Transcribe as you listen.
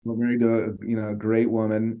We're married to a great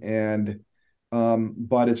woman, and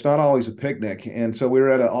but it's not always a picnic. And so we were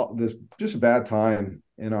at this just a bad time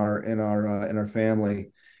in our family,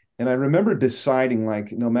 and I remember deciding,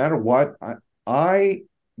 like, no matter what, I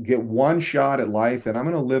get one shot at life, and I'm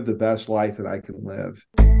going to live the best life that I can live.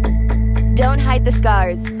 Don't Hide the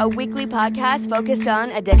Scars, a weekly podcast focused on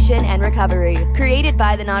addiction and recovery. Created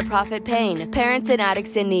by the nonprofit PAIN, Parents and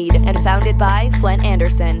Addicts in Need, and founded by Flint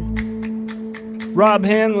Anderson. Rob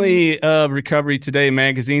Hannley of Recovery Today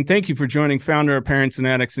magazine. Thank you for joining founder of Parents and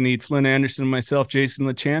Addicts in Need, Flint Anderson, and myself, Jason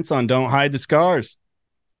LaChance, on Don't Hide the Scars.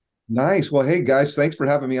 Nice. Well, hey, guys, thanks for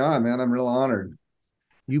having me on, man. I'm real honored.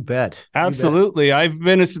 You bet. Absolutely. You bet. I've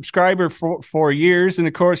been a subscriber for years. And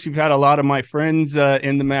of course, you've had a lot of my friends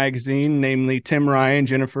in the magazine, namely Tim Ryan,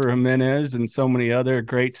 Jennifer Jimenez, and so many other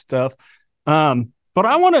great stuff. But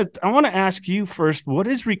I want to ask you first, what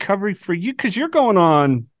is recovery for you? Because you're going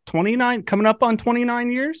on 29, coming up on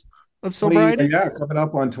 29 years of sobriety. Yeah, coming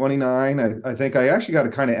up on 29. I think I actually got to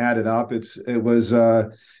kind of add it up. It was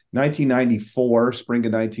 1994, spring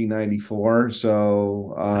of 1994.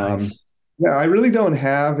 So nice. yeah, I really don't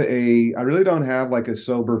have like a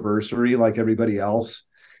soberversary like everybody else.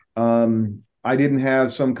 I didn't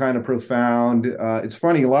have some kind of profound. It's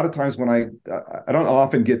funny, a lot of times when I don't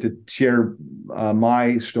often get to share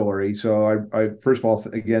my story. So I first of all,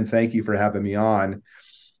 again, thank you for having me on.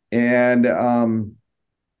 And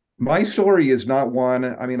my story is not one.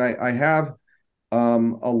 I mean, I have a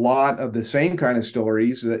lot of the same kind of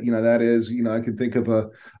stories that is, I could think of a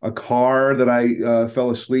car that I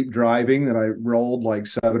fell asleep driving that I rolled like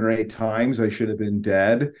 7 or 8 times. I should have been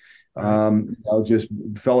dead. I just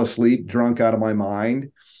fell asleep drunk out of my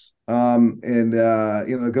mind. And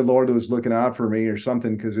the good Lord was looking out for me or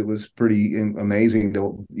something, because it was pretty amazing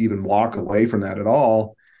to even walk away from that at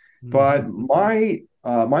all. But my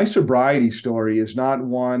sobriety story is not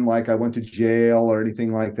one like I went to jail or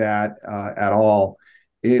anything like that at all.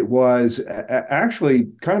 It was actually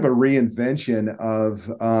kind of a reinvention of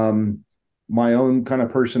my own kind of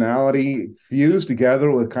personality fused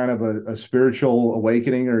together with kind of a spiritual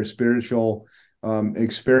awakening or a spiritual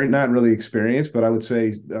experience, not really experience, but I would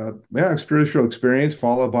say, spiritual experience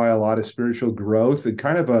followed by a lot of spiritual growth and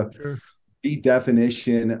kind of a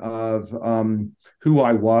redefinition of who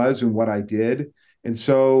I was and what I did. And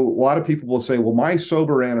so a lot of people will say, well, my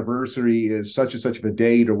sober anniversary is such and such of a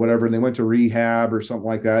date or whatever, and they went to rehab or something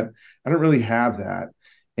like that. I don't really have that.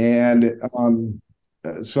 And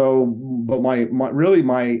but my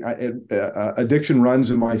addiction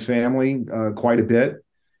runs in my family quite a bit.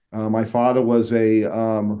 My father was a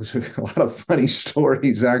lot of funny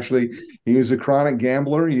stories, actually. He was a chronic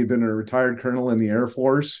gambler. He'd been a retired colonel in the Air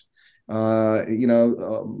Force. I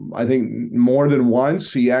think more than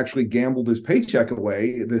once he actually gambled his paycheck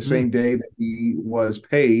away the same day that he was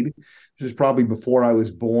paid. This is probably before I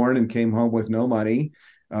was born, and came home with no money.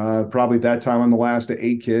 Probably at that time I'm the last of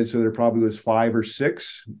 8 kids, so there probably was 5 or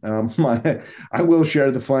 6. I will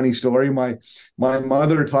share the funny story. My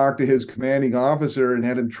mother talked to his commanding officer and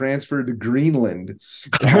had him transferred to Greenland.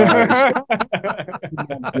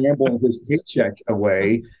 Gamble his paycheck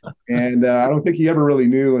away, and I don't think he ever really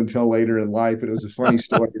knew until later in life. But it was a funny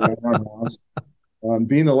story.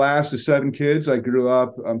 Being the last of 7 kids, I grew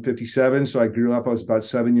up. I'm 57, so I grew up. I was about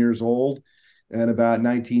 7 years old. And about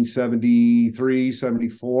 1973,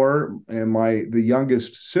 74, and the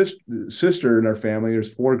youngest sister in our family,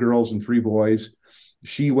 there's 4 girls and 3 boys.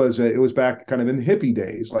 It was back kind of in the hippie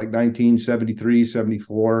days, like 1973,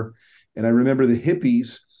 74. And I remember the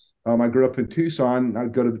hippies. I grew up in Tucson.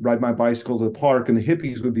 I'd go to ride my bicycle to the park, and the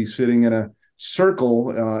hippies would be sitting in a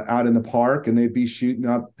circle out in the park, and they'd be shooting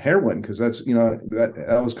up heroin, because that's,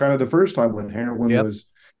 that was kind of the first time when heroin was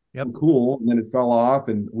cool, and then it fell off,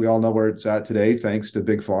 and we all know where it's at today, thanks to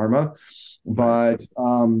big pharma. But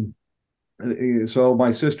so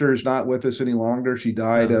my sister's not with us any longer. She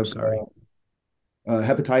died of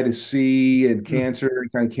hepatitis C and cancer,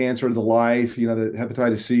 kind of cancer of the life. The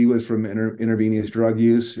hepatitis C was from intravenous drug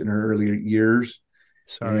use in her earlier years.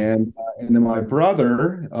 And then my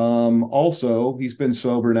brother, also, he's been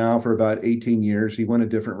sober now for about 18 years. He went a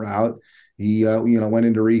different route. He, went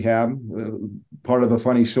into rehab. Part of the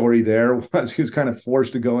funny story there was he was kind of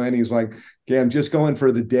forced to go in. He's like, okay, I'm just going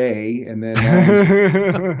for the day. And then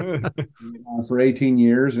for 18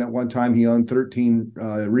 years. And at one time he owned 13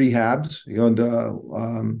 rehabs. He owned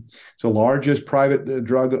it's the largest private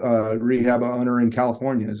drug rehab owner in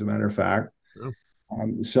California, as a matter of fact.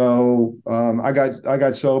 I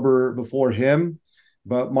got sober before him.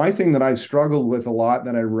 But my thing that I've struggled with a lot,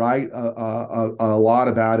 that I write a lot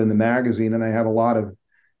about in the magazine, and I have a lot of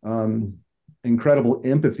incredible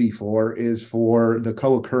empathy for is for the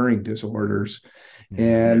co-occurring disorders.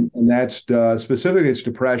 Yeah. And that's specifically it's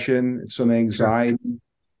depression, some Sure. anxiety,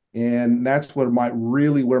 and that's what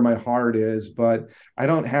where my heart is. But I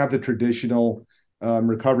don't have the traditional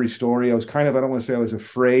recovery story. I was kind of, I don't want to say I was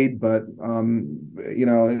afraid, but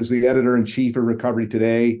as the editor in chief of Recovery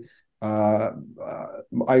Today, uh,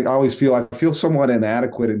 I always I feel somewhat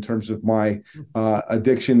inadequate in terms of my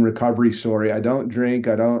addiction recovery story. I don't drink,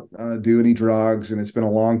 I don't do any drugs, and it's been a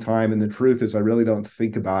long time. And the truth is, I really don't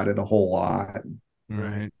think about it a whole lot.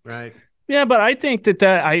 Right. Right. Yeah, but I think that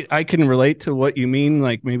I can relate to what you mean,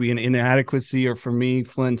 like maybe an inadequacy, or for me,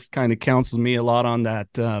 Flint's kind of counsels me a lot on that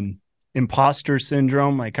imposter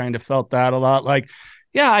syndrome. I kind of felt that a lot. Like,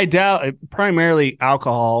 yeah, I doubt primarily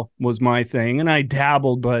alcohol was my thing, and I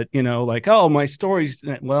dabbled, but like, oh, my stories.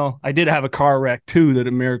 Well, I did have a car wreck too that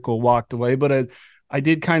a miracle walked away, but I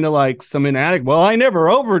did kind of like some inadequate. Well, I never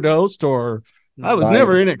overdosed, or I was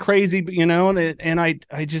never in it crazy, but and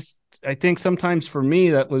I think sometimes for me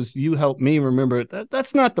that was, you helped me remember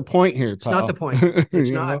that's not the point here, It's pal. not the point.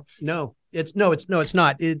 It's not. No. It's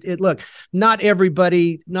not. Look, not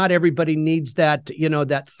everybody needs that,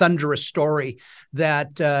 that thunderous story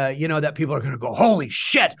that that people are going to go, holy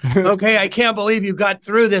shit. Okay, I can't believe you got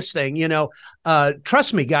through this thing.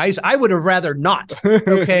 Trust me, guys, I would have rather not.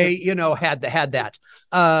 Okay, had that.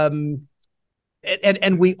 And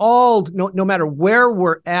we all, no matter where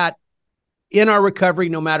we're at in our recovery,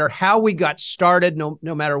 no matter how we got started, no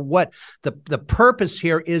matter what, the purpose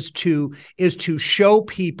here is to show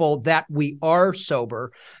people that we are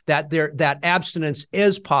sober, that abstinence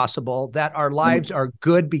is possible, that our lives are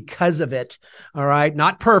good because of it. All right,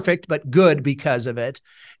 not perfect, but good because of it,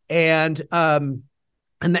 and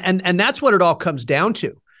that's what it all comes down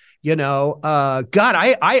to. God,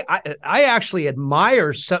 I actually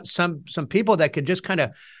admire some people that can just kind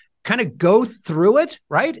of go through it,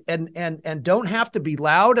 right? And don't have to be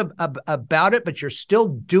loud about it, but you're still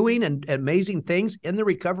doing amazing things in the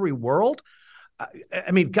recovery world.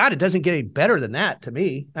 I mean, God, it doesn't get any better than that to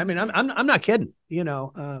me. I mean, I'm not kidding,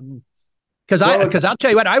 because I'll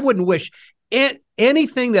tell you what, I wouldn't wish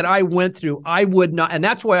anything that I went through. I would not, and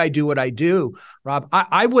that's why I do what I do, Rob.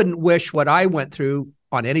 I wouldn't wish what I went through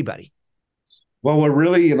on anybody. Well, we're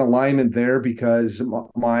really in alignment there because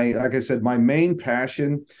like I said, my main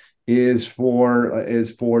passion is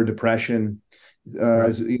for depression,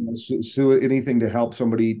 Right. anything to help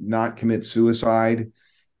somebody not commit suicide.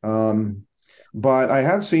 But I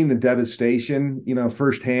have seen the devastation,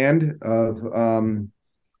 firsthand of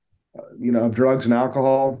drugs and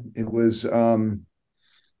alcohol. It was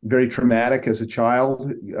very traumatic as a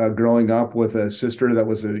child, growing up with a sister that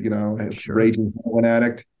was a Sure. raging heroin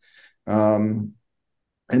addict.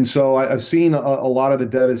 And so I've seen a lot of the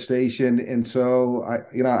devastation, and so I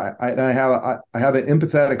have an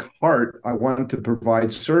empathetic heart. I want to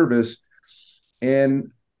provide service, and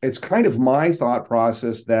it's kind of my thought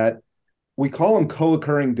process that we call them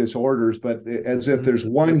co-occurring disorders, but as if there's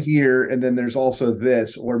one here and then there's also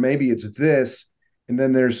this, or maybe it's this, and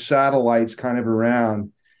then there's satellites kind of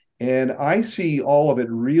around. And I see all of it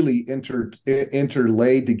really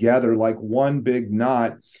interlaid together like one big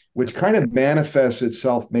knot, which kind of manifests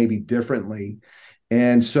itself maybe differently.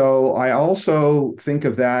 And so I also think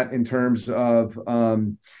of that in terms of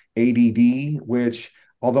ADD, which,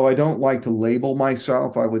 although I don't like to label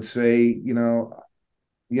myself, I would say,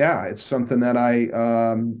 yeah, it's something that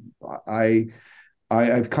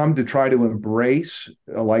I've come to try to embrace,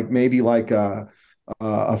 like maybe like a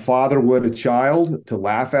father would a child, to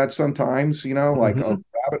laugh at sometimes, like a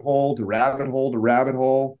rabbit hole to rabbit hole to rabbit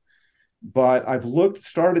hole. But I've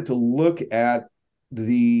started to look at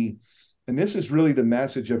and this is really the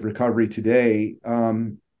message of Recovery Today,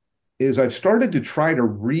 is I've started to try to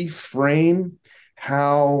reframe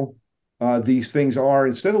how these things are.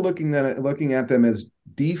 Instead of looking at them as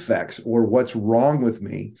defects or what's wrong with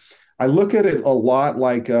me, I look at it a lot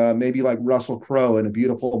like maybe like Russell Crowe in A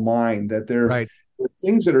Beautiful Mind, that Right.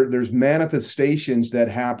 things there's manifestations that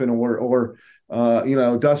happen, or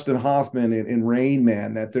Dustin Hoffman in Rain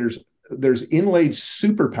Man, that there's inlaid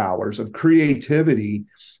superpowers of creativity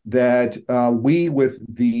that we, with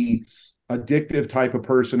the addictive type of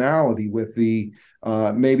personality, with the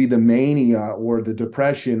maybe the mania or the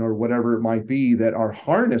depression or whatever it might be, that are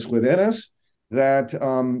harnessed within us, that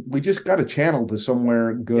we just got to channel to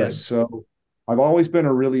somewhere good. Yes. So I've always been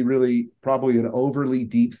a really, really probably an overly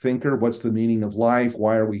deep thinker. What's the meaning of life?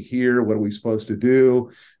 Why are we here? What are we supposed to do?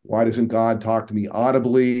 Why doesn't God talk to me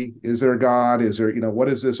audibly? Is there a God? Is there, what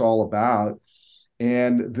is this all about?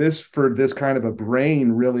 And for this kind of a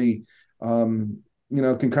brain really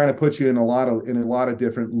can kind of put you in a lot of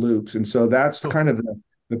different loops. And so that's kind of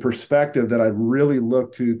the perspective that I really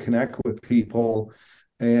look to connect with people,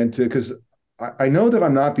 and because I know that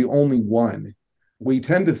I'm not the only one. We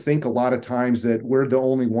tend to think a lot of times that we're the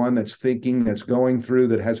only one that's thinking, that's going through,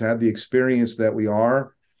 that has had the experience that we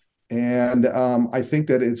are. And I think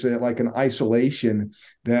that it's like an isolation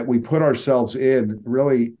that we put ourselves in,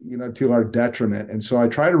 really, to our detriment. And so I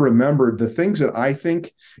try to remember the things that I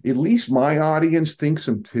think, at least my audience thinks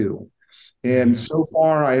them too. And so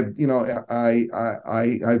far, I've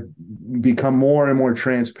become more and more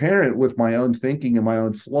transparent with my own thinking and my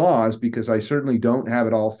own flaws, because I certainly don't have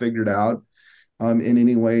it all figured out in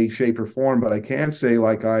any way, shape, or form. But I can say,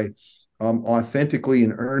 like, I authentically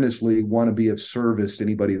and earnestly want to be of service to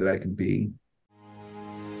anybody that I can be.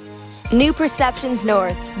 New Perceptions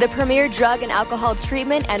North, the premier drug and alcohol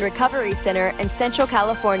treatment and recovery center in Central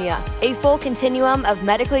California. A full continuum of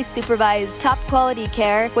medically supervised, top-quality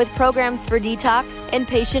care with programs for detox,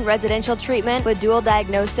 inpatient residential treatment with dual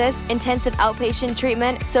diagnosis, intensive outpatient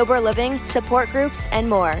treatment, sober living, support groups, and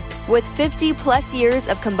more. With 50-plus years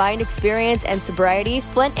of combined experience and sobriety,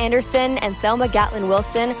 Flint Anderson and Thelma Gatlin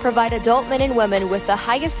Wilson provide adult men and women with the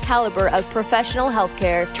highest caliber of professional health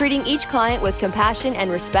care, treating each client with compassion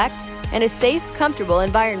and respect, and a safe, comfortable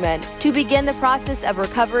environment. To begin the process of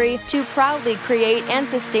recovery, to proudly create and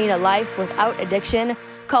sustain a life without addiction,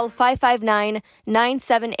 call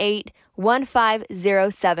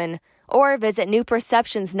 559-978-1507 or visit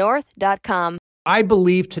newperceptionsnorth.com. I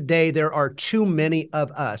believe today there are too many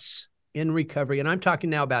of us in recovery, and I'm talking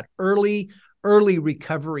now about early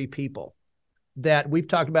recovery people, that we've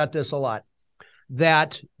talked about this a lot,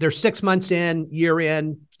 that they're 6 months in, year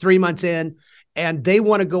in, 3 months in, and they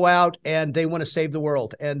want to go out and they want to save the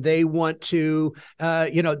world, and they want to,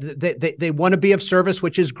 they want to be of service,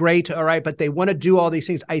 which is great. All right. But they want to do all these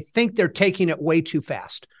things. I think they're taking it way too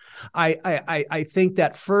fast. I think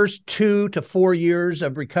that first 2 to 4 years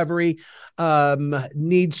of recovery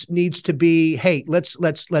needs to be, hey, let's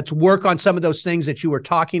work on some of those things that you were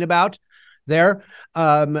talking about there,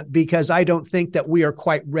 because I don't think that we are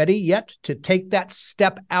quite ready yet to take that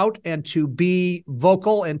step out and to be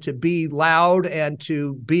vocal and to be loud and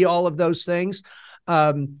to be all of those things.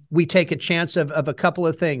 We take a chance of a couple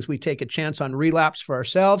of things. We take a chance on relapse for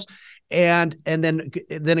ourselves. And then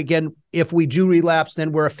again, if we do relapse,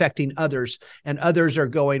 then we're affecting others, and others are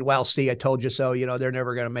going, well, see, I told you so, they're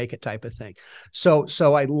never going to make it, type of thing. So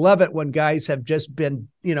I love it when guys have just been,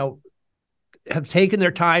 have taken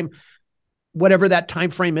their time, whatever that time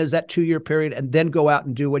frame is, that 2-year period, and then go out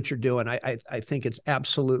and do what you're doing. I think it's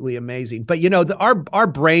absolutely amazing. But our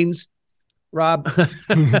brains, Rob,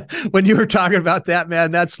 when you were talking about that,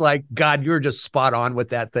 man, that's like, God, you're just spot on with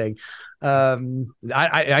that thing.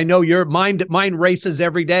 I know your mind races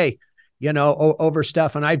every day, over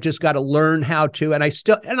stuff, and I've just got to learn how to,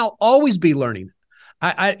 and I'll always be learning.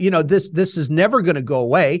 This is never going to go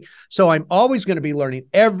away. So I'm always going to be learning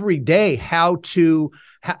every day how to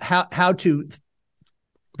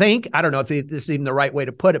think. I don't know if this is even the right way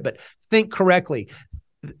to put it, but think correctly.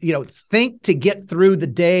 Think to get through the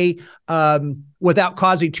day without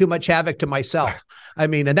causing too much havoc to myself. I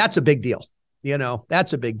mean, and that's a big deal.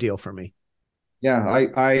 That's a big deal for me. Yeah,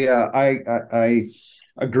 I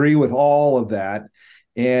agree with all of that.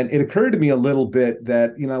 And it occurred to me a little bit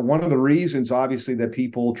that, one of the reasons, obviously, that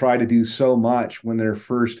people try to do so much when they're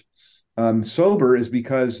first sober is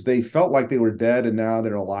because they felt like they were dead and now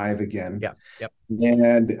they're alive again. Yeah. Yep.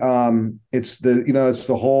 And it's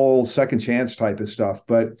the whole second chance type of stuff.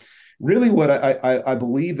 But really what I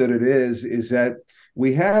believe that it is that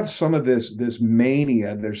we have some of this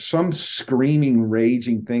mania. There's some screaming,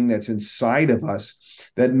 raging thing that's inside of us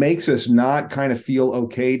that makes us not kind of feel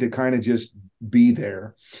okay to kind of just be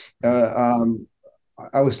there.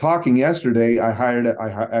 I was talking yesterday. I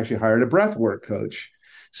actually hired a breath work coach.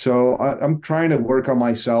 So I'm trying to work on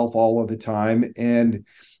myself all of the time. And,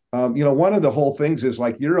 one of the whole things is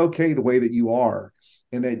like, you're okay the way that you are,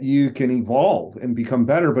 and that you can evolve and become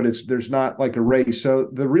better, but there's not like a race. So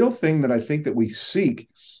the real thing that I think that we seek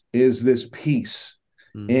is this peace.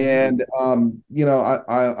 Mm-hmm. And,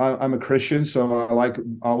 I'm a Christian, so I like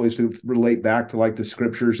always to relate back to like the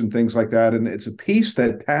scriptures and things like that. And it's a peace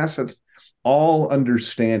that passeth all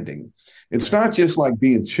understanding. It's not just like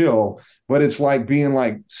being chill, but it's like being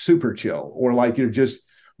like super chill, or like you're just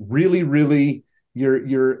really, really,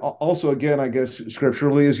 you're also, again, I guess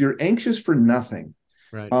scripturally, is you're anxious for nothing.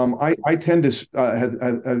 Right. I tend to have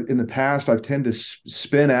in the past, I've tended to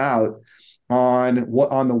spin out on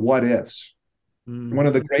the what ifs. Mm-hmm. One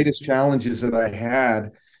of the greatest challenges that I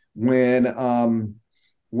had when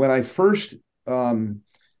I first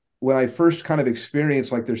when I first kind of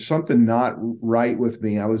experienced like there's something not right with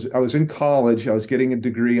me. I was in college. I was getting a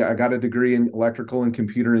degree. I got a degree in electrical and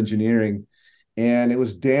computer engineering, and it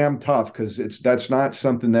was damn tough because that's not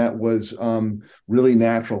something that was really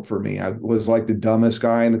natural for me. I was like the dumbest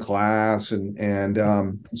guy in the class, and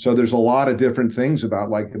so there's a lot of different things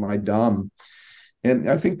about like, am I dumb? And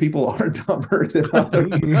I think people are dumber than others.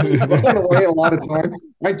 By the way, a lot of times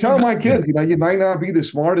I tell my kids, you might not be the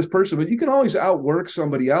smartest person, but you can always outwork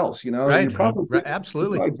somebody else, and Right. Right.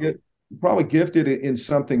 Absolutely. you're probably gifted in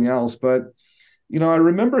something else. But, I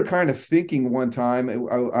remember kind of thinking one time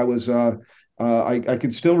I was, I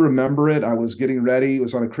can still remember it. I was getting ready. It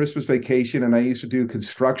was on a Christmas vacation, and I used to do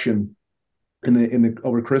construction in the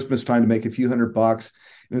over Christmas time to make a few $100.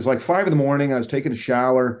 It was like 5 a.m. I was taking a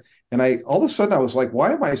shower, and I all of a sudden I was like,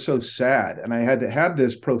 why am I so sad? And I had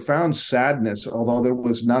this profound sadness, although there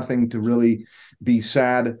was nothing to really be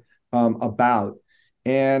sad about.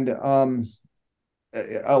 And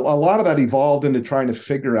a lot of that evolved into trying to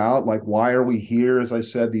figure out like, why are we here? As I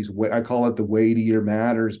said, I call it the weightier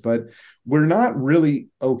matters, but we're not really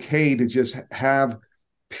okay to just have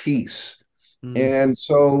peace. And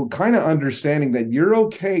so kind of understanding that you're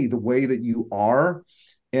okay the way that you are,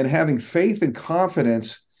 and having faith and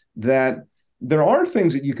confidence that there are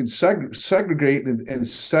things that you can segregate and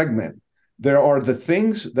segment. There are the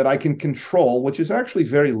things that I can control, which is actually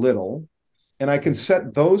very little, and I can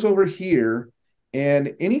set those over here.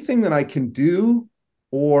 And anything that I can do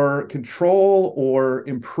or control or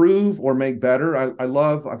improve or make better,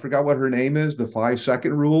 I forgot what her name is, the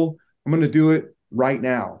 5-second rule. I'm going to do it right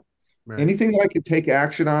now. Right. Anything that I can take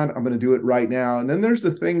action on, I'm going to do it right now. And then there's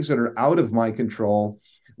the things that are out of my control,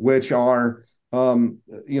 which are,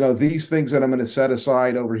 these things that I'm going to set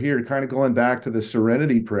aside over here, kind of going back to the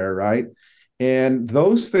serenity prayer, right? And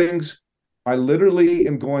those things, I literally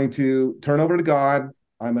am going to turn over to God.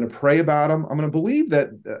 I'm going to pray about them. I'm going to believe that,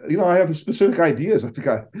 I have specific ideas. I've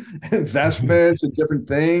got investments and different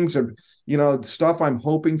things, or, stuff I'm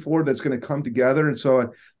hoping for that's going to come together. And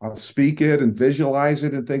so I'll speak it and visualize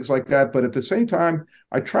it and things like that. But at the same time,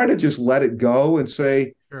 I try to just let it go and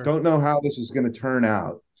say, sure, don't know how this is going to turn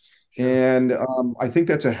out. Sure. And I think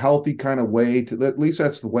that's a healthy kind of way to, at least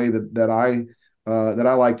that's the way that I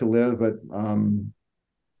like to live. But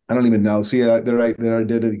I don't even know. See, there I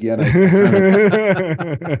did it again.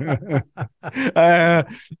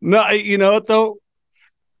 No, you know what though,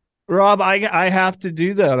 Rob, I have to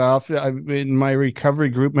do that often. In my recovery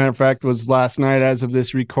group, matter of fact, was last night as of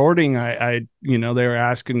this recording. I they were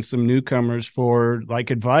asking some newcomers for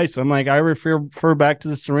like advice. I'm like, I refer back to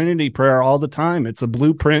the Serenity Prayer all the time. It's a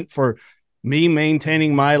blueprint for me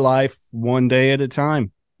maintaining my life one day at a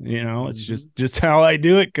time. It's just how I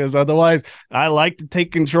do it, because otherwise I like to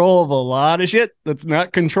take control of a lot of shit that's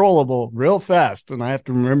not controllable real fast, and I have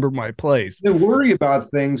to remember my place. You worry about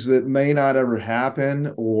things that may not ever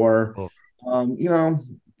happen, or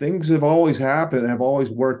things have always happened, have always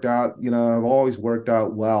worked out, have always worked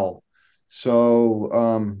out well. So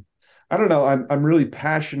I don't know. I'm really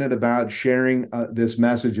passionate about sharing this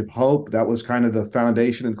message of hope. That was kind of the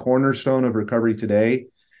foundation and cornerstone of Recovery Today.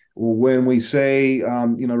 When we say,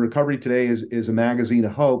 Recovery Today is a magazine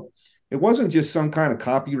of hope, it wasn't just some kind of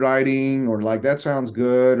copywriting or like, that sounds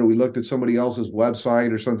good, or we looked at somebody else's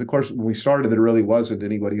website or something. Of course, when we started, it really wasn't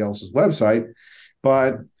anybody else's website,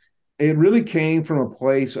 but it really came from a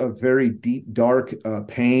place of very deep, dark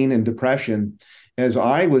pain and depression, as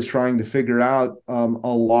I was trying to figure out a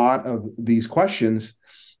lot of these questions.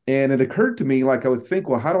 And it occurred to me, like, I would think,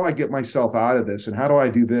 well, how do I get myself out of this? And how do I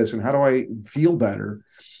do this? And how do I feel better?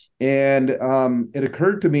 And it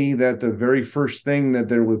occurred to me that the very first thing that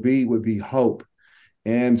there would be hope.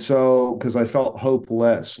 And so, because I felt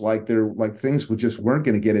hopeless, like things just weren't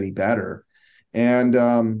going to get any better. And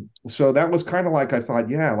so that was kind of like, I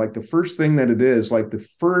thought, yeah, like the first thing that it is, like the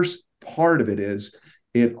first part of it is,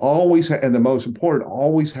 it always, and the most important,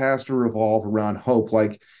 always has to revolve around hope.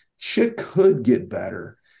 Like, shit could get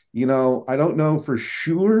better. I don't know for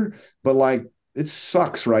sure, but like, it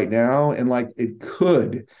sucks right now. And like,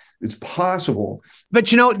 it's possible.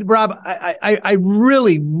 But Rob, I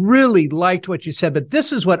really, really liked what you said, but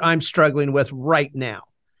this is what I'm struggling with right now.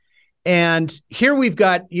 And here we've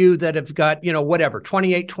got you that have got,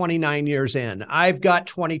 28, 29 years in. I've got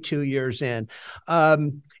 22 years in.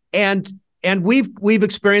 And we've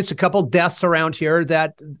experienced a couple deaths around here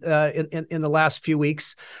that in the last few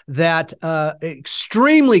weeks that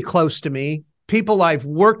extremely close to me. People I've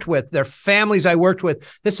worked with, their families I worked with.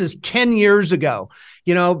 This is 10 years ago.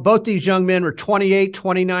 Both these young men were 28,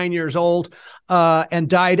 29 years old, and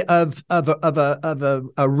died of a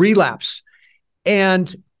relapse.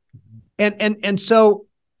 And so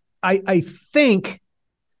I think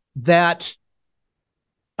that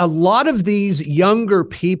a lot of these younger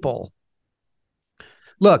people,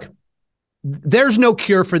 look, there's no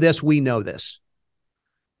cure for this. We know this,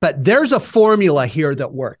 but there's a formula here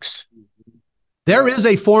that works. There is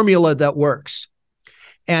a formula that works.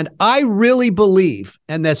 And I really believe,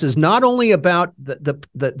 and this is not only about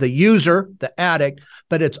the user, the addict,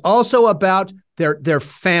 but it's also about their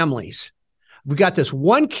families. We got this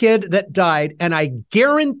one kid that died, and I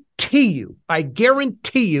guarantee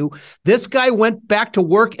you, this guy went back to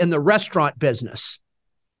work in the restaurant business.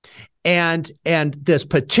 And this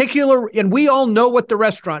particular, and we all know what the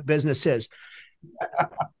restaurant business is,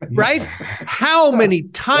 right? How many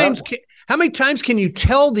times can you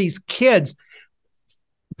tell these kids,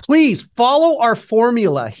 please follow our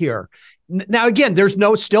formula here? Now, again, there's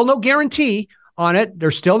still no guarantee on it.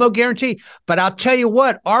 There's still no guarantee, but I'll tell you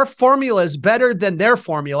what, our formula is better than their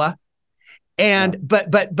formula. And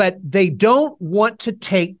but they don't want to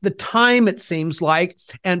take the time, it seems like,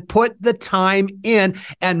 and put the time in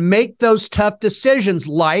and make those tough decisions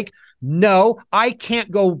like, no, I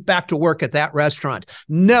can't go back to work at that restaurant.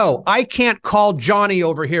 No, I can't call Johnny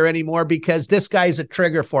over here anymore because this guy's a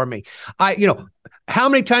trigger for me. How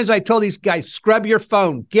many times have I told these guys, scrub your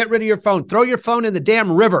phone, get rid of your phone, throw your phone in the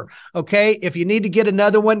damn river. Okay. If you need to get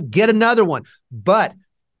another one, get another one. But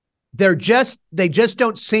they just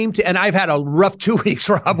don't seem to. And I've had a rough 2 weeks,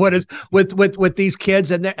 Rob, with these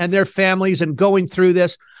kids and their families and going through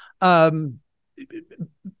this. But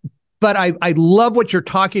I love what you're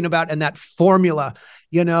talking about and that formula,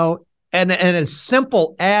 and as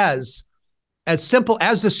simple as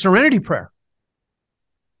the Serenity Prayer.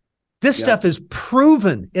 This stuff is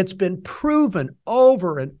proven. It's been proven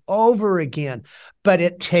over and over again, but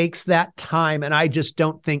it takes that time. And I just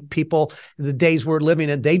don't think people, the days we're living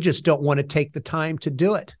in, they just don't want to take the time to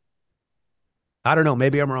do it. I don't know.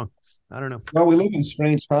 Maybe I'm wrong. I don't know. Well, we live in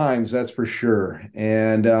strange times, that's for sure.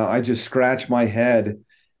 And I just scratch my head.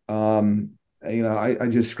 I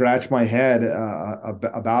just scratch my head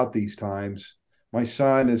about these times. My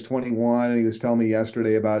son is 21, and he was telling me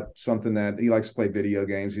yesterday about something that he likes to play video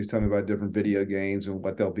games. He's telling me about different video games and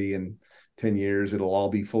what they'll be in 10 years. It'll all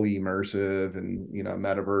be fully immersive and,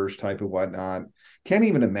 metaverse type of whatnot. Can't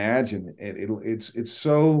even imagine it. It's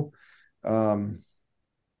so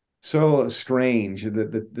strange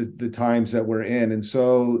the times that we're in. And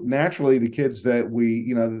so naturally the kids that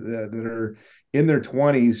that are in their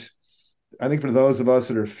 20s, I think for those of us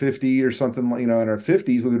that are 50 or something, in our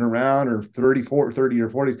 50s, we've been around, or 30 or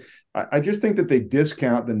 40s. I just think that they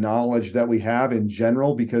discount the knowledge that we have in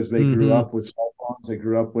general because they grew up with cell phones, they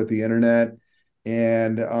grew up with the internet,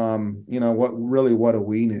 and what do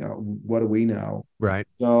we know? What do we know? Right.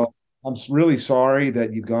 So I'm really sorry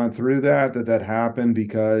that you've gone through that happened,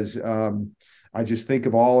 because I just think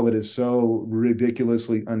of all of it as so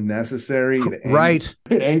ridiculously unnecessary. Right.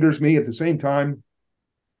 It angers me at the same time.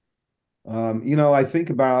 I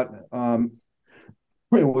think about it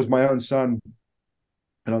was my own son.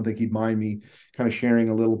 I don't think he'd mind me kind of sharing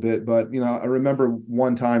a little bit, but I remember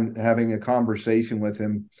one time having a conversation with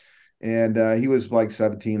him, and he was like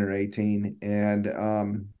 17 or 18, and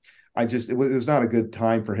it was not a good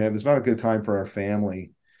time for him. It's not a good time for our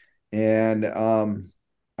family, and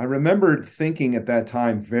I remember thinking at that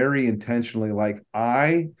time very intentionally, like,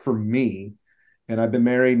 for me, and I've been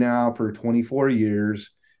married now for 24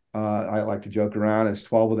 years. I like to joke around, it's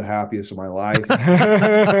 12 of the happiest of my life.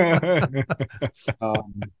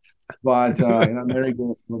 But I'm married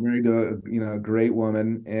to a great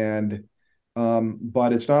woman, and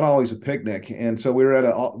but it's not always a picnic. And so we were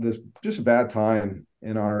at this just a bad time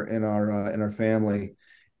in our family.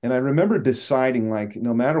 And I remember deciding, like,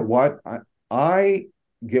 no matter what, I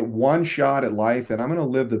get one shot at life, and I'm going to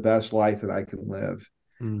live the best life that I can live.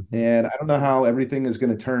 Mm-hmm. And I don't know how everything is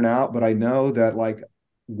going to turn out, but I know that, like,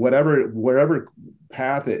 wherever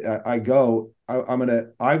path I go,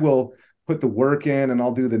 I will put the work in, and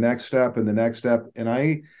I'll do the next step and the next step.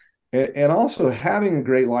 And also, having a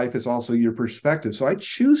great life is also your perspective. So I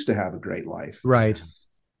choose to have a great life. Right.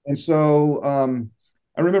 And so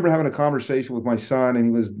I remember having a conversation with my son, and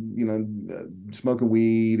he was, smoking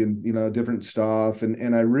weed and, different stuff.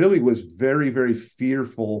 And I really was very, very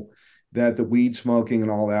fearful that the weed smoking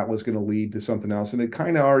and all that was going to lead to something else. And it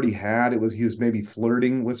kind of already had. He was maybe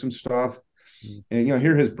flirting with some stuff. And,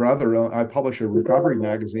 here his brother, I publish a recovery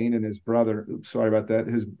magazine, and his brother, sorry about that,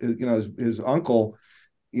 his uncle,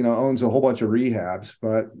 owns a whole bunch of rehabs,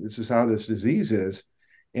 but this is how this disease is.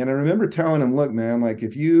 And I remember telling him, look, man, like,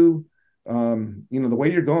 if you, the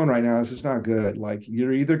way you're going right now is just not good. Like,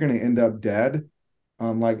 you're either going to end up dead,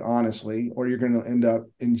 like honestly, or you're going to end up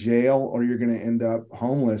in jail, or you're going to end up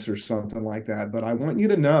homeless or something like that. But I want you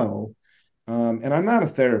to know, and I'm not a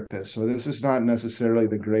therapist, so this is not necessarily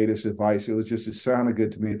the greatest advice. It was just, it sounded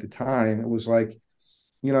good to me at the time. It was like,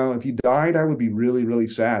 if you died, I would be really, really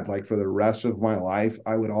sad. Like for the rest of my life,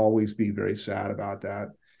 I would always be very sad about that.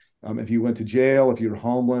 If you went to jail, if you're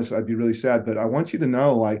homeless, I'd be really sad. But I want you to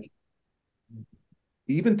know, like,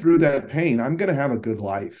 even through that pain, I'm going to have a good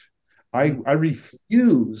life. I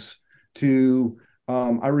refuse to,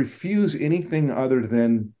 I refuse anything other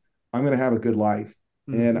than I'm going to have a good life.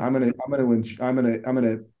 And I'm going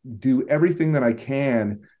to do everything that I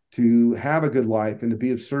can to have a good life and to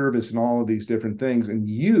be of service and all of these different things. And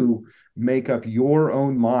you make up your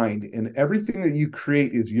own mind, and everything that you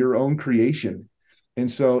create is your own creation.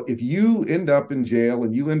 And so if you end up in jail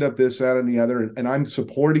and you end up this, that, and the other, and I'm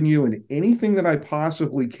supporting you in anything that I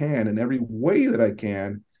possibly can, in every way that I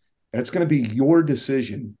can, that's going to be your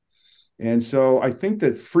decision. And so I think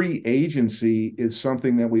that free agency is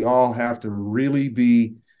something that we all have to really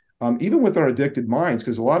be, even with our addicted minds,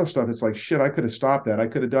 because a lot of stuff, it's like, shit, I could have stopped that. I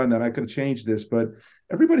could have done that. I could have changed this. But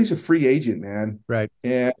everybody's a free agent, man. Right.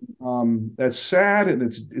 And that's sad, and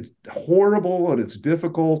it's horrible, and it's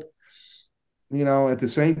difficult. At the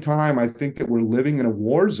same time, I think that we're living in a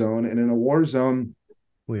war zone, and in a war zone,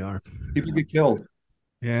 we are. People get killed.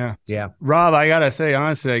 Yeah. Yeah. Rob, I got to say,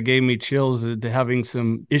 honestly, it gave me chills having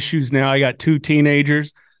some issues now. I got 2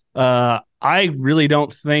 teenagers. I really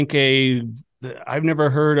don't think I've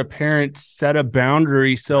never heard a parent set a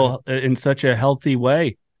boundary in such a healthy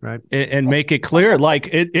way. Right. And make it clear.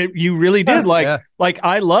 Like you really did. Like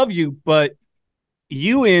I love you, but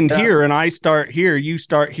you end here and I start here, you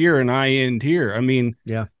start here and I end here. I mean,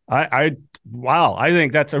 yeah, wow. I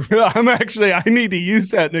think that's I need to use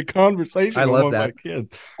that in a conversation. I love that. My kids.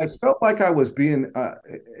 I felt like I was being,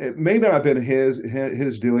 it may not have been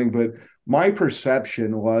his doing, but my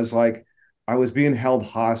perception was like I was being held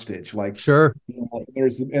hostage. Like, sure.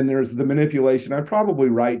 There's the manipulation. I'm probably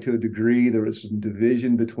right to a degree. There was some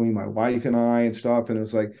division between my wife and I and stuff. And it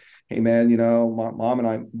was like, hey man, mom and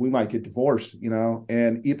I, we might get divorced,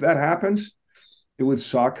 and if that happens, it would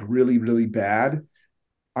suck really, really bad.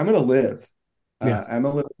 I'm going to live. I'm going to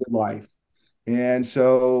live a good life. And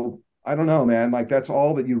so I don't know, man, like that's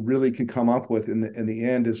all that you really can come up with in the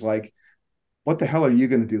end is like, what the hell are you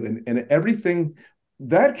going to do? And everything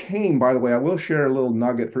that came, by the way, I will share a little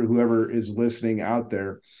nugget for whoever is listening out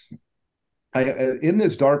there. In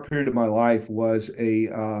this dark period of my life was a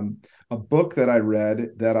book that I read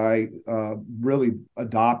that I really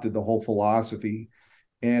adopted the whole philosophy,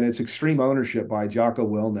 and it's Extreme Ownership by Jocko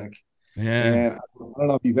Willink. Yeah. And I don't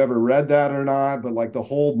know if you've ever read that or not, but like the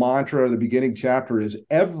whole mantra of the beginning chapter is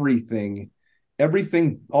everything,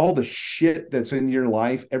 all the shit that's in your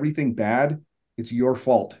life, everything bad, it's your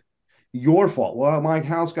fault. Your fault. Well, my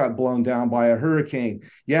house got blown down by a hurricane.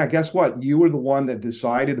 Yeah, guess what? You were the one that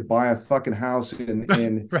decided to buy a fucking house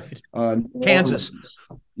in right. Kansas.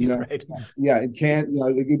 Right. Yeah, it can't.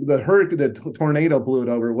 The tornado blew it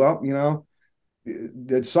over. Well,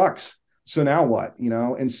 it sucks. So now what?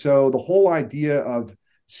 And so the whole idea of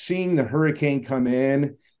seeing the hurricane come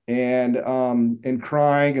in and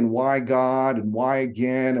crying and why God and why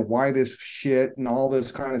again and why this shit and all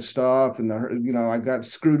this kind of stuff and I got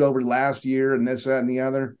screwed over last year and this, that, and the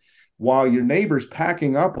other, while your neighbor's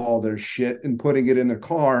packing up all their shit and putting it in their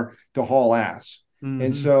car to haul ass. Mm-hmm.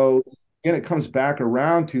 And so again, it comes back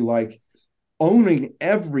around to like owning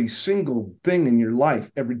every single thing in your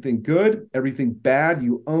life, everything good, everything bad,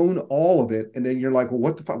 you own all of it. And then you're like, well,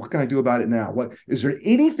 what the fuck, what can I do about it now? What, is there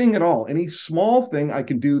anything at all, any small thing I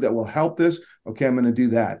can do that will help this? Okay, I'm going to do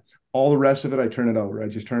that. All the rest of it, I turn it over. I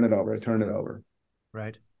just turn it over. I turn it over.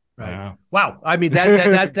 Right. Wow. I mean,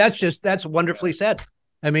 that's wonderfully said.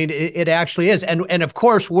 I mean, it actually is. And of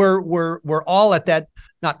course we're all at that,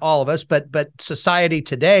 not all of us, but society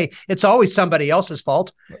today, it's always somebody else's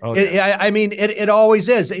fault. Okay. It always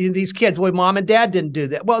is. These kids, well, mom and dad didn't do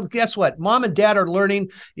that. Well, guess what? Mom and dad are learning.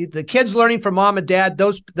 The kids learning from mom and dad.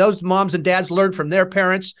 Those moms and dads learn from their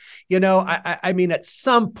parents. I mean, at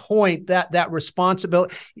some point that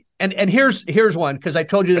responsibility. And here's one, because I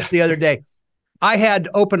told you this the other day. I had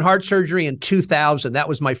open heart surgery in 2000. That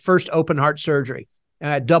was my first open heart surgery. I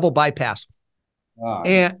had double bypass. Wow.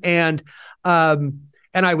 And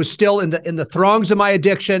I was still in the throngs of my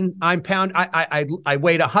addiction. I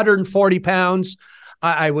weighed 140 pounds.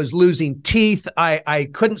 I was losing teeth. I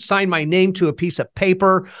couldn't sign my name to a piece of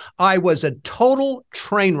paper. I was a total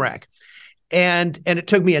train wreck. And it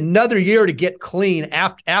took me another year to get clean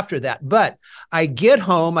after that. But I get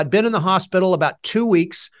home. I'd been in the hospital about 2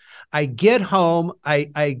 weeks. I get home,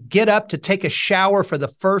 I get up to take a shower for the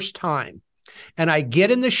first time, and I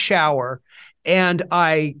get in the shower, and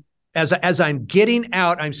as I'm getting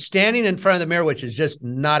out, I'm standing in front of the mirror, which is just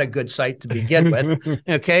not a good sight to begin with.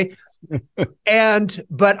 Okay.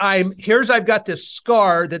 But I've got this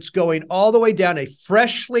scar that's going all the way down, a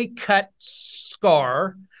freshly cut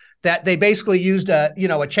scar that they basically used a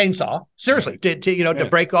chainsaw, seriously, to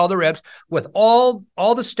break all the ribs, with all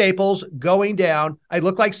the staples going down. I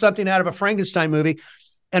look like something out of a Frankenstein movie.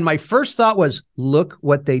 And my first thought was, look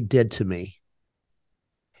what they did to me.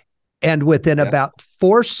 And within about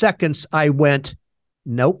 4 seconds, I went,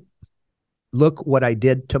 nope, look what I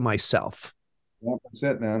did to myself. Yeah, that's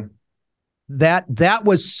it, man. That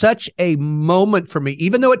was such a moment for me,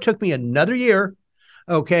 even though it took me another year,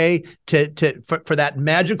 okay, for that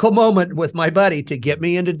magical moment with my buddy to get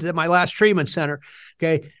me into my last treatment center,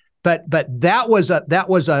 okay. But that was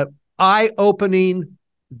a eye-opening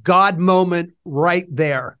God moment right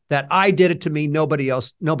there, that I did it to me. Nobody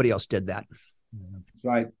else did that. That's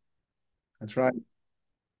right. That's right.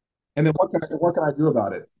 And then what can I do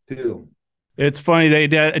about it too? It's funny, they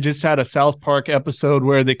just had a South Park episode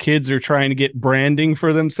where the kids are trying to get branding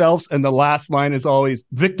for themselves, and the last line is always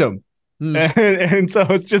victim. And so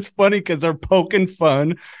it's just funny because they're poking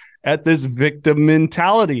fun at this victim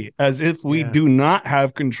mentality, as if we do not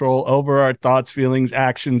have control over our thoughts, feelings,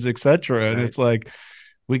 actions, etc. And it's like,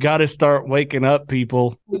 we got to start waking up,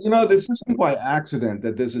 people. This isn't by accident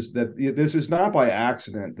this is not by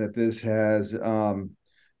accident that this has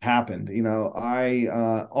happened.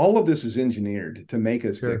 All of this is engineered to make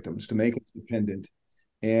us victims, to make us dependent,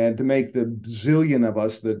 and to make the zillion of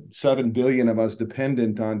us, the 7 billion of us,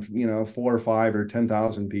 dependent on 4 or 5 or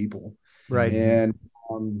 10,000 people. Right. And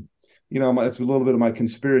it's a little bit of my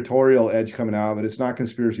conspiratorial edge coming out, but it's not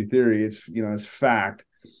conspiracy theory. It's it's fact.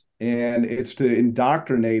 And it's to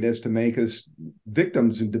indoctrinate us, to make us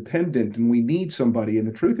victims and dependent. And we need somebody. And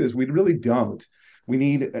the truth is, we really don't. We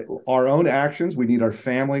need our own actions. We need our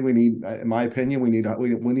family. We need, in my opinion, we need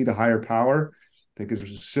a higher power. I think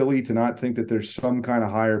it's silly to not think that there's some kind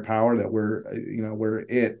of higher power, that we're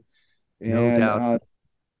it. And, no doubt.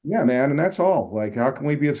 Yeah, man. And that's all. Like, how can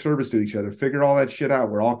we be of service to each other? Figure all that shit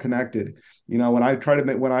out. We're all connected. When I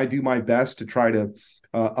do my best to try to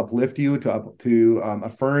uplift you, to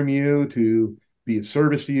affirm you, to be of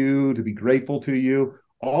service to you, to be grateful to you,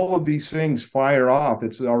 all of these things fire off.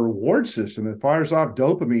 It's our reward system. It fires off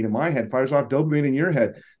dopamine in my head, fires off dopamine in your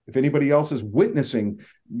head. If anybody else is witnessing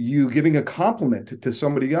you giving a compliment to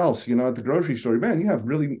somebody else, at the grocery store, man, you have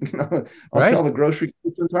really, I'll tell the grocery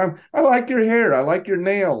store sometime, I like your hair, I like your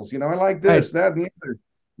nails, I like this, that, and the other.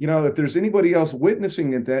 If there's anybody else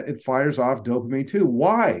witnessing it, that it fires off dopamine too.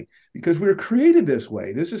 Why? Because we were created this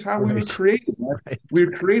way. This is how we were created. We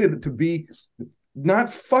were created to be not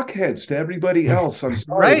fuckheads to everybody else. I'm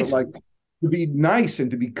sorry, but like, to be nice and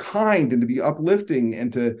to be kind and to be uplifting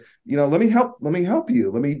and to, let me help you.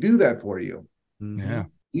 Let me do that for you. Yeah.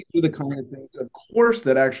 These are the kind of things, of course,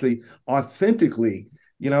 that actually authentically,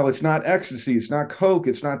 it's not ecstasy, it's not coke,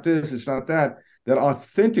 it's not this, it's not that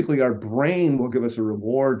authentically our brain will give us a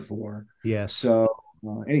reward for. Yes. So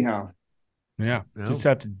anyhow. Yeah. Just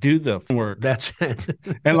have to do the work. That's it.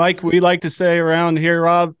 And like we like to say around here,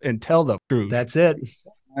 Rob, and tell the truth. That's it.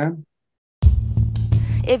 Yeah.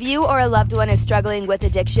 If you or a loved one is struggling with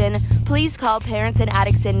addiction, please call Parents and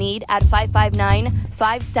Addicts in Need at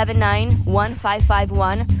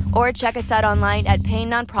 559-579-1551 or check us out online at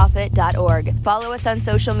painnonprofit.org. Follow us on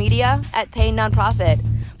social media at Pain Nonprofit.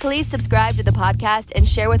 Please subscribe to the podcast and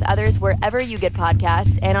share with others wherever you get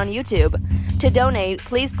podcasts and on YouTube. To donate,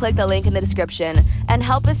 please click the link in the description and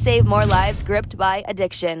help us save more lives gripped by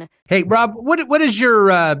addiction. Hey, Rob, what is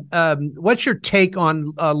your what's your take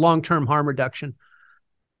on long-term harm reduction?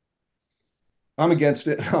 I'm against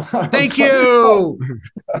it. Thank you.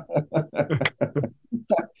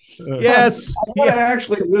 Yes. I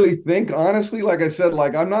actually really think, honestly, like I said,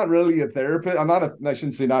 like, I'm not really a therapist. I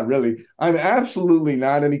shouldn't say not really. I'm absolutely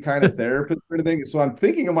not any kind of therapist or anything. So I'm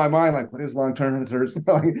thinking in my mind, like, what is long-term harm reduction?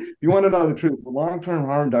 Like, you want to know the truth, long-term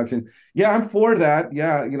harm reduction. Yeah, I'm for that.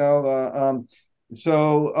 Yeah.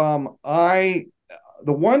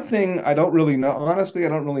 The one thing I don't really know, honestly, I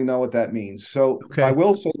don't really know what that means. So I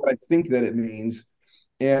will say what I think that it means.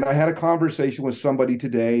 And I had a conversation with somebody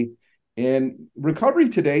today, and recovery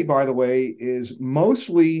today, by the way, is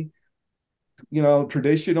mostly,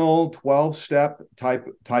 traditional 12-step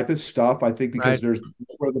type of stuff. I think because there's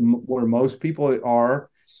where most people are.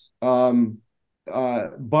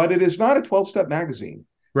 But it is not a 12-step magazine.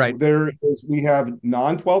 Right. We have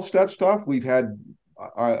non-12-step stuff. We've had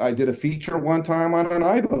I did a feature one time on an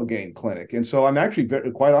ibogaine clinic, and so I'm actually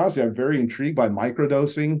quite honestly, I'm very intrigued by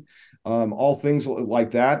microdosing, all things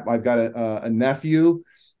like that. I've got a nephew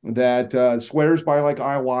that swears by like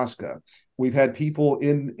ayahuasca. We've had people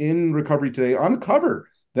in recovery today on the cover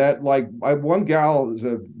that like one gal is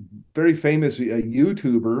a very famous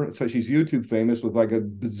YouTuber, so she's YouTube famous with like a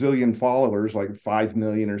bazillion followers, like 5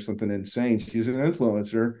 million or something insane. She's an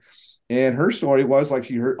influencer. And her story was like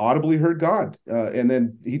she audibly heard God, and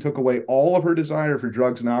then he took away all of her desire for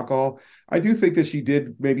drugs and alcohol. I do think that she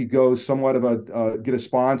did maybe go somewhat of a get a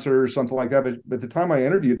sponsor or something like that. But at the time I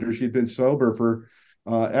interviewed her, she'd been sober for.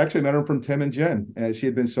 Actually, I met her from Tim and Jen, and she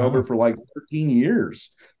had been sober for like 13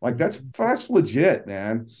 years. Like that's legit,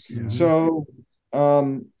 man. Yeah. So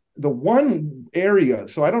the one area,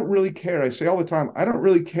 so I don't really care. I say all the time, I don't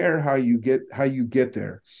really care how you get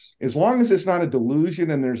there, as long as it's not a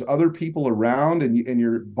delusion and there's other people around and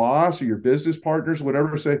your boss or your business partners,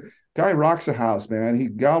 whatever, say, guy rocks the house,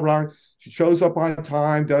 man. Gal rock, she shows up on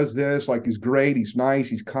time, does this, like he's great, he's nice,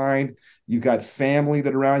 he's kind. You've got family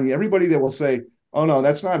that around you, everybody that will say, oh no,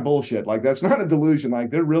 that's not bullshit. Like that's not a delusion.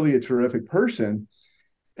 Like they're really a terrific person.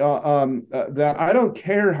 That I don't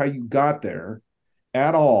care how you got there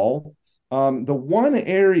at all. The one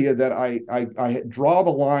area that I draw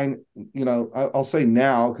the line, I'll say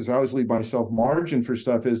now, because I always leave myself margin for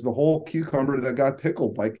stuff, is the whole cucumber that got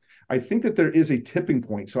pickled. Like I think that there is a tipping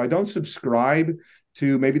point. So I don't subscribe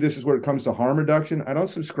to, maybe this is where it comes to harm reduction. I don't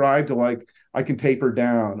subscribe to like I can taper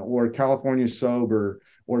down or California sober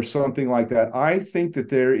or something like that. I think that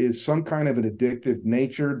there is some kind of an addictive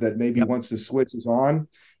nature that maybe once the switch is on.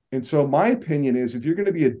 And so my opinion is, if you're going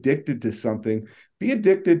to be addicted to something, be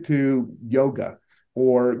addicted to yoga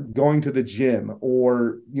or going to the gym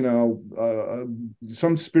or,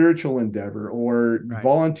 some spiritual endeavor or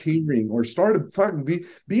volunteering or start a fucking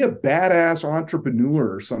be a badass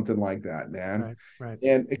entrepreneur or something like that, man. Right.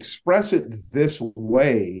 And express it this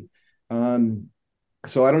way.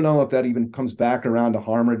 So I don't know if that even comes back around to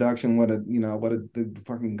harm reduction. The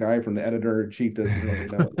fucking guy from the editor-in-chief doesn't really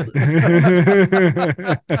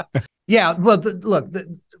know. Yeah, well,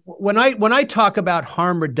 when I talk about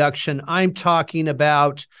harm reduction, I'm talking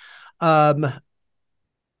about, the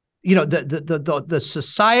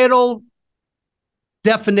societal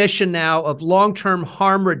definition now of long-term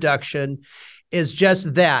harm reduction is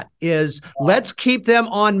just that, let's keep them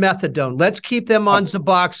on methadone. Let's keep them on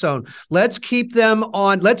Suboxone. Let's keep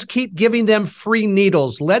giving them free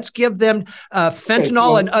needles. Let's give them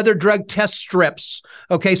fentanyl and other drug test strips.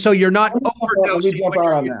 Okay. So you're not overdosing. Let me jump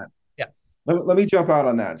out on that. Yeah. Let me jump out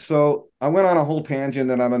on that. So I went on a whole tangent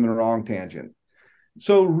and I'm in the wrong tangent.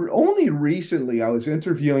 So only recently I was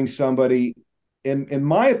interviewing somebody in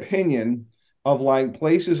my opinion, of like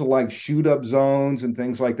places like shoot up zones and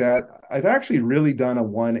things like that. I've actually really done a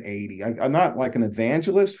 180. I'm not like an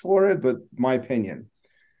evangelist for it, but my opinion.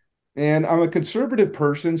 And I'm a conservative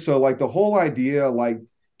person. So like the whole idea, like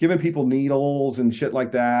giving people needles and shit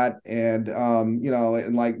like that. And,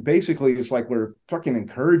 and like, basically it's like, we're fucking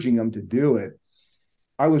encouraging them to do it.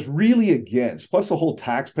 I was really against, plus the whole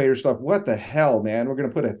taxpayer stuff. What the hell, man? We're going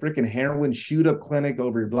to put a freaking heroin shoot up clinic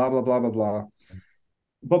over blah, blah, blah, blah, blah.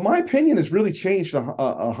 But my opinion has really changed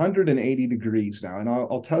 180 degrees now. And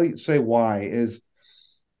I'll say why is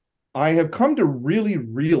I have come to really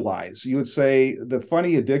realize, you would say the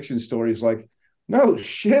funny addiction stories, like, no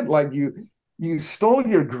shit, like you stole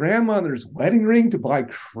your grandmother's wedding ring to buy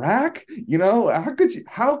crack.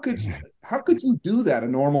 How could you do that? A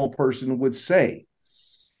normal person would say.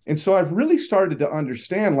 And so I've really started to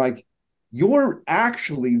understand, like, you're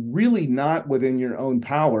actually really not within your own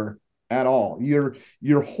power at all.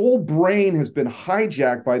 Your whole brain has been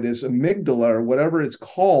hijacked by this amygdala or whatever it's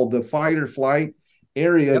called, the fight or flight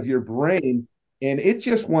area of your brain, and it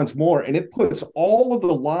just wants more, and it puts all of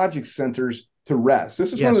the logic centers to rest.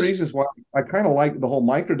 This is one of the reasons why I kind of like the whole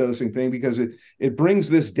microdosing thing, because it brings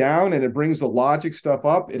this down and it brings the logic stuff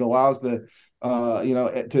up. It allows the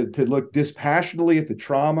to look dispassionately at the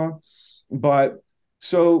trauma. But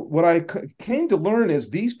so what I came to learn is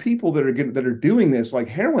these people that are doing this, like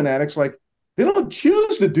heroin addicts, like they don't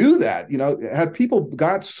choose to do that. Have people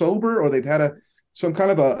got sober or they've had some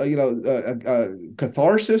kind of a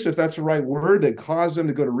catharsis, if that's the right word, that caused them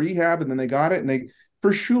to go to rehab, and then they got it, and they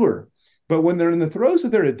for sure. But when they're in the throes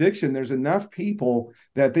of their addiction, there's enough people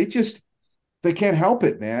that they can't help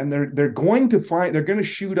it, man. They're going to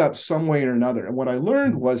shoot up some way or another. And what I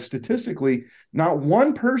learned was, statistically, not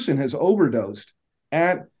one person has overdosed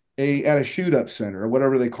at a shoot up center or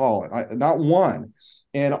whatever they call it. Not one.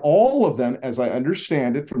 And all of them, as I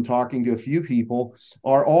understand it from talking to a few people,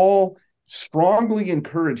 are all strongly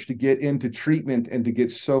encouraged to get into treatment and to get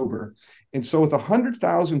sober. And so with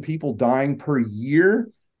 100,000 people dying per year,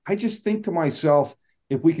 I just think to myself,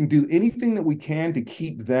 if we can do anything that we can to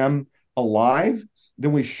keep them alive,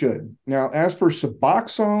 then we should. Now, as for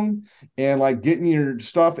Suboxone and like getting your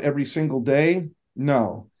stuff every single day,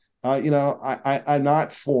 no, I'm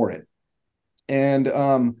not for it.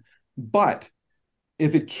 And but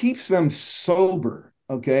if it keeps them sober,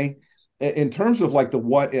 okay, in terms of like the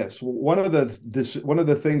what ifs, one of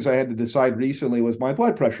the things I had to decide recently was my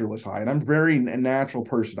blood pressure was high, and I'm very a natural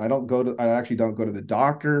person. I actually don't go to the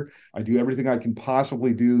doctor. I do everything I can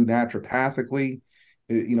possibly do naturopathically,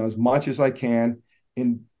 as much as I can.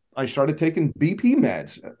 And I started taking BP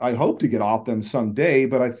meds. I hope to get off them someday,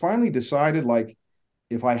 but I finally decided, like,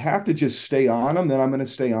 if I have to just stay on them, then I'm going to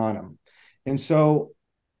stay on them. And so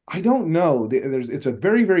I don't know. It's a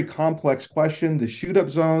very, very complex question. The shoot up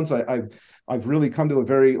zones, I've really come to a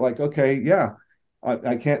very like, okay, yeah,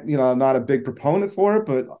 I can't, I'm not a big proponent for it,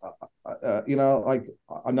 but like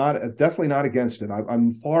I'm definitely not against it.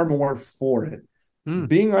 I'm far more for it.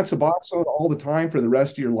 Being on Suboxone all the time for the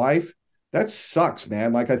rest of your life, that sucks,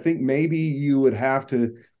 man. Like, I think maybe you would have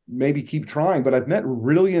to maybe keep trying, but I met a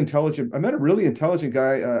really intelligent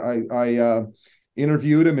guy. I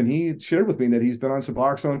interviewed him, and he shared with me that he's been on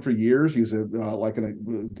Suboxone for years. He was a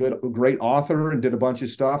great author and did a bunch of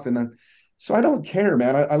stuff. And then, so I don't care,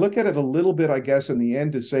 man. I look at it a little bit, I guess, in the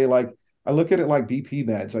end to say, like, I look at it like BP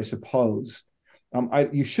meds, I suppose.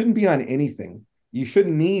 You shouldn't be on anything. You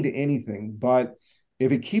shouldn't need anything, but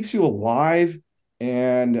if it keeps you alive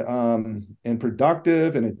and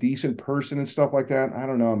productive and a decent person and stuff like that, I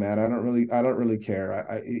don't know, man. I don't really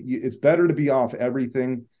care. It's better to be off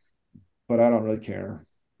everything, but I don't really care.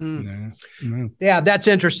 Yeah, that's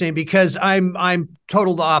interesting, because I'm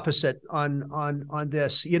total the opposite on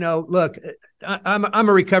this. Look, I'm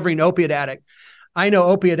a recovering opiate addict. I know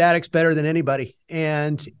opiate addicts better than anybody,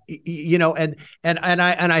 and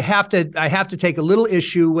I have to take a little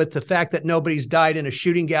issue with the fact that nobody's died in a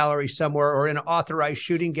shooting gallery somewhere or in an authorized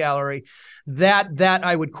shooting gallery. That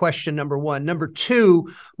I would question, number one. Number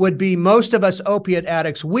two would be, most of us opiate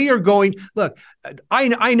addicts, we are going, look,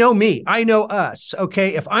 I know me, I know us.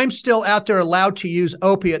 Okay. If I'm still out there allowed to use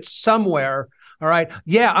opiates somewhere, all right,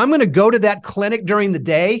 yeah, I'm going to go to that clinic during the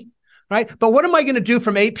day, right? But what am I going to do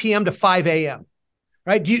from 8 p.m. to 5 a.m.?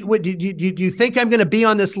 Right? Do you think I'm going to be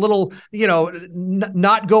on this little,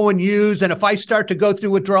 not go and use? And if I start to go through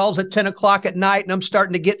withdrawals at 10 o'clock at night and I'm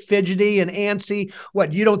starting to get fidgety and antsy,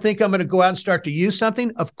 what, you don't think I'm going to go out and start to use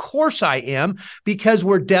something? Of course I am, because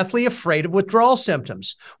we're deathly afraid of withdrawal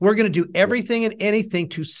symptoms. We're going to do everything and anything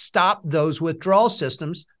to stop those withdrawal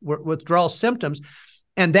symptoms.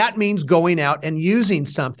 And that means going out and using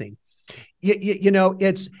something.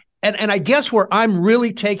 It's, And I guess where I'm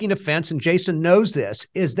really taking offense, and Jason knows this,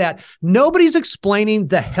 is that nobody's explaining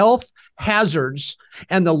the health hazards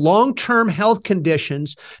and the long-term health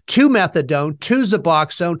conditions to methadone, to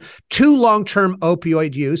Suboxone, to long-term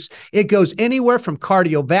opioid use. It goes anywhere from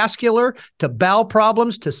cardiovascular to bowel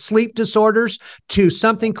problems to sleep disorders to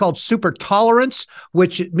something called super tolerance,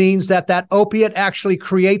 which means that opiate actually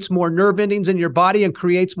creates more nerve endings in your body and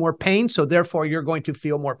creates more pain. So therefore, you're going to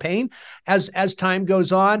feel more pain as time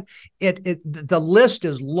goes on. The list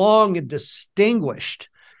is long and distinguished.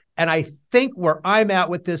 And I think where I'm at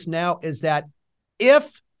with this now is that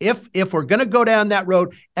if we're going to go down that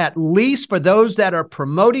road, at least for those that are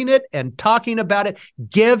promoting it and talking about it,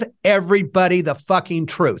 give everybody the fucking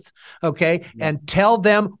truth, okay? Yeah. And tell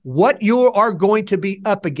them what you are going to be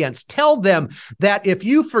up against. Tell them that if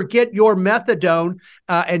you forget your methadone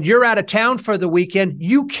and you're out of town for the weekend,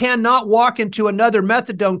 you cannot walk into another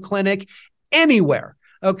methadone clinic anywhere.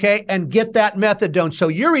 Okay, and get that methadone. So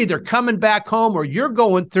you're either coming back home or you're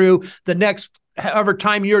going through the next, however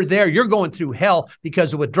time you're there, you're going through hell,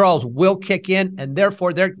 because the withdrawals will kick in, and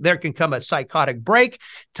therefore there can come a psychotic break.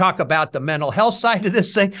 Talk about the mental health side of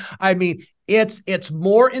this thing. I mean, it's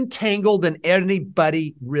more entangled than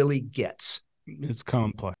anybody really gets. It's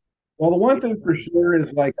complex. Well, the one thing for sure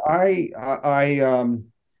is, like, I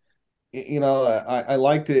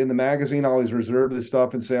like to, in the magazine, always reserve this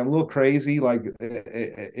stuff and say I'm a little crazy. Like,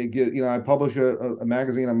 I publish a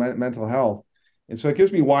magazine on mental health, and so it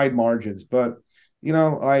gives me wide margins. But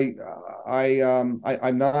I'm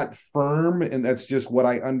not firm, and that's just what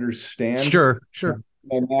I understand. Sure.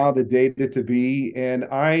 And now the data to be, and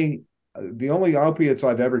the only opiates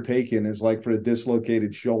I've ever taken is like for a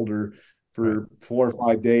dislocated shoulder for 4 or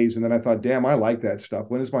 5 days. And then I thought, damn, I like that stuff.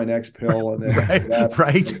 When is my next pill? And then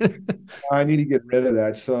right. I need to get rid of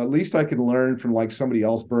that. So at least I can learn from like somebody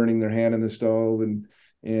else burning their hand in the stove and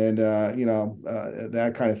and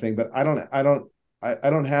that kind of thing. But I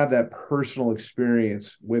don't have that personal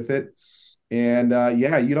experience with it. And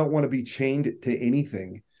you don't want to be chained to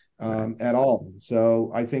anything at all.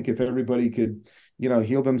 So I think if everybody could,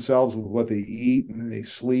 heal themselves with what they eat and they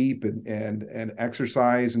sleep and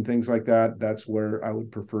exercise and things like that, that's where I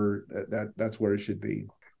would prefer that's where it should be.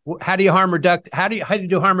 How do you How do you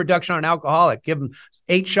do harm reduction on an alcoholic? Give them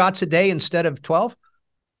 8 shots a day instead of 12?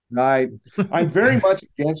 I'm very much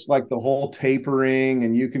against like the whole tapering,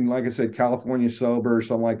 and you can, like I said, California sober or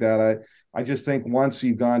something like that. I just think once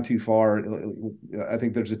you've gone too far, I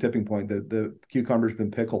think there's a tipping point. The cucumber's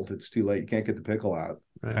been pickled. It's too late. You can't get the pickle out.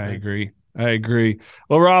 I agree.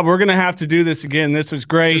 Well, Rob, we're going to have to do this again. This was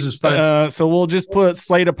great. This is fun. So we'll just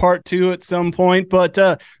slate a part 2 at some point. But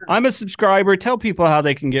I'm a subscriber. Tell people how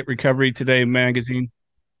they can get Recovery Today magazine.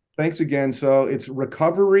 Thanks again. So it's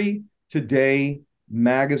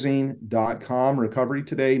recoverytodaymagazine.com,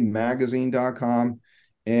 recoverytodaymagazine.com.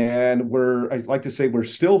 And I'd like to say we're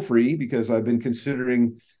still free, because I've been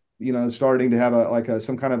considering, starting to have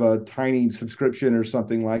some kind of a tiny subscription or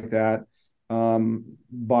something like that.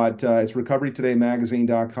 But it's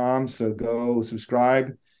recoverytodaymagazine.com. So go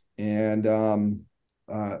subscribe, and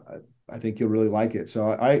I think you'll really like it.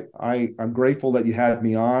 So I'm grateful that you had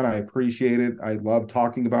me on. I appreciate it. I love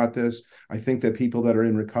talking about this. I think that people that are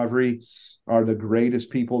in recovery are the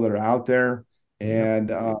greatest people that are out there.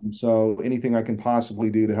 And so anything I can possibly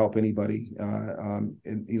do to help anybody,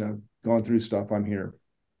 going through stuff, I'm here.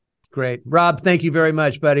 Great. Rob, thank you very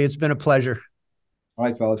much, buddy. It's been a pleasure. All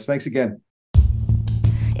right, fellas. Thanks again.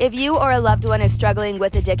 If you or a loved one is struggling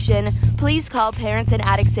with addiction, please call Parents and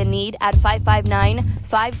Addicts in Need at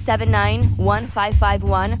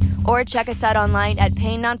 559-579-1551 or check us out online at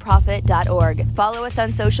painnonprofit.org. Follow us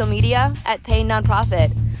on social media at Pain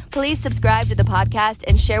Nonprofit. Please subscribe to the podcast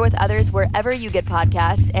and share with others wherever you get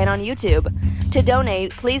podcasts and on YouTube. To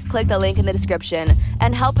donate, please click the link in the description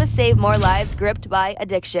and help us save more lives gripped by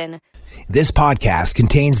addiction. This podcast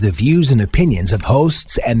contains the views and opinions of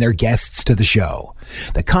hosts and their guests to the show.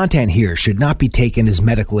 The content here should not be taken as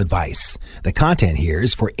medical advice. The content here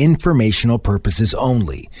is for informational purposes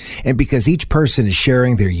only. And because each person is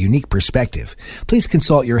sharing their unique perspective, please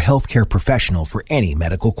consult your healthcare professional for any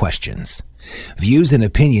medical questions. Views and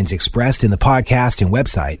opinions expressed in the podcast and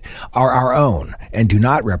website are our own and do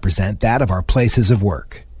not represent that of our places of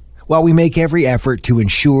work. While we make every effort to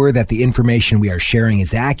ensure that the information we are sharing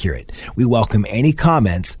is accurate, we welcome any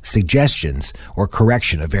comments, suggestions, or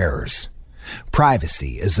correction of errors.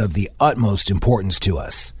 Privacy is of the utmost importance to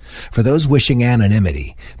us. For those wishing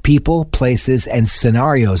anonymity, people, places, and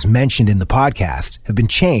scenarios mentioned in the podcast have been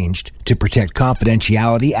changed to protect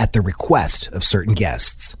confidentiality at the request of certain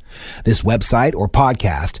guests. This website or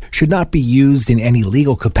podcast should not be used in any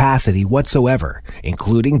legal capacity whatsoever,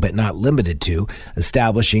 including but not limited to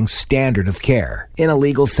establishing standard of care in a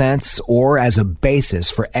legal sense or as a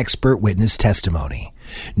basis for expert witness testimony.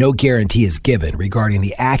 No guarantee is given regarding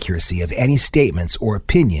the accuracy of any statements or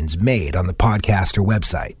opinions made on the podcast or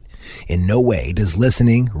website. In no way does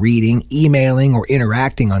listening, reading, emailing, or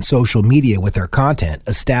interacting on social media with our content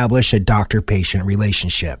establish a doctor-patient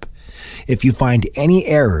relationship. If you find any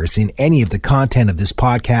errors in any of the content of this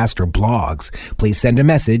podcast or blogs, please send a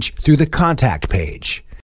message through the contact page.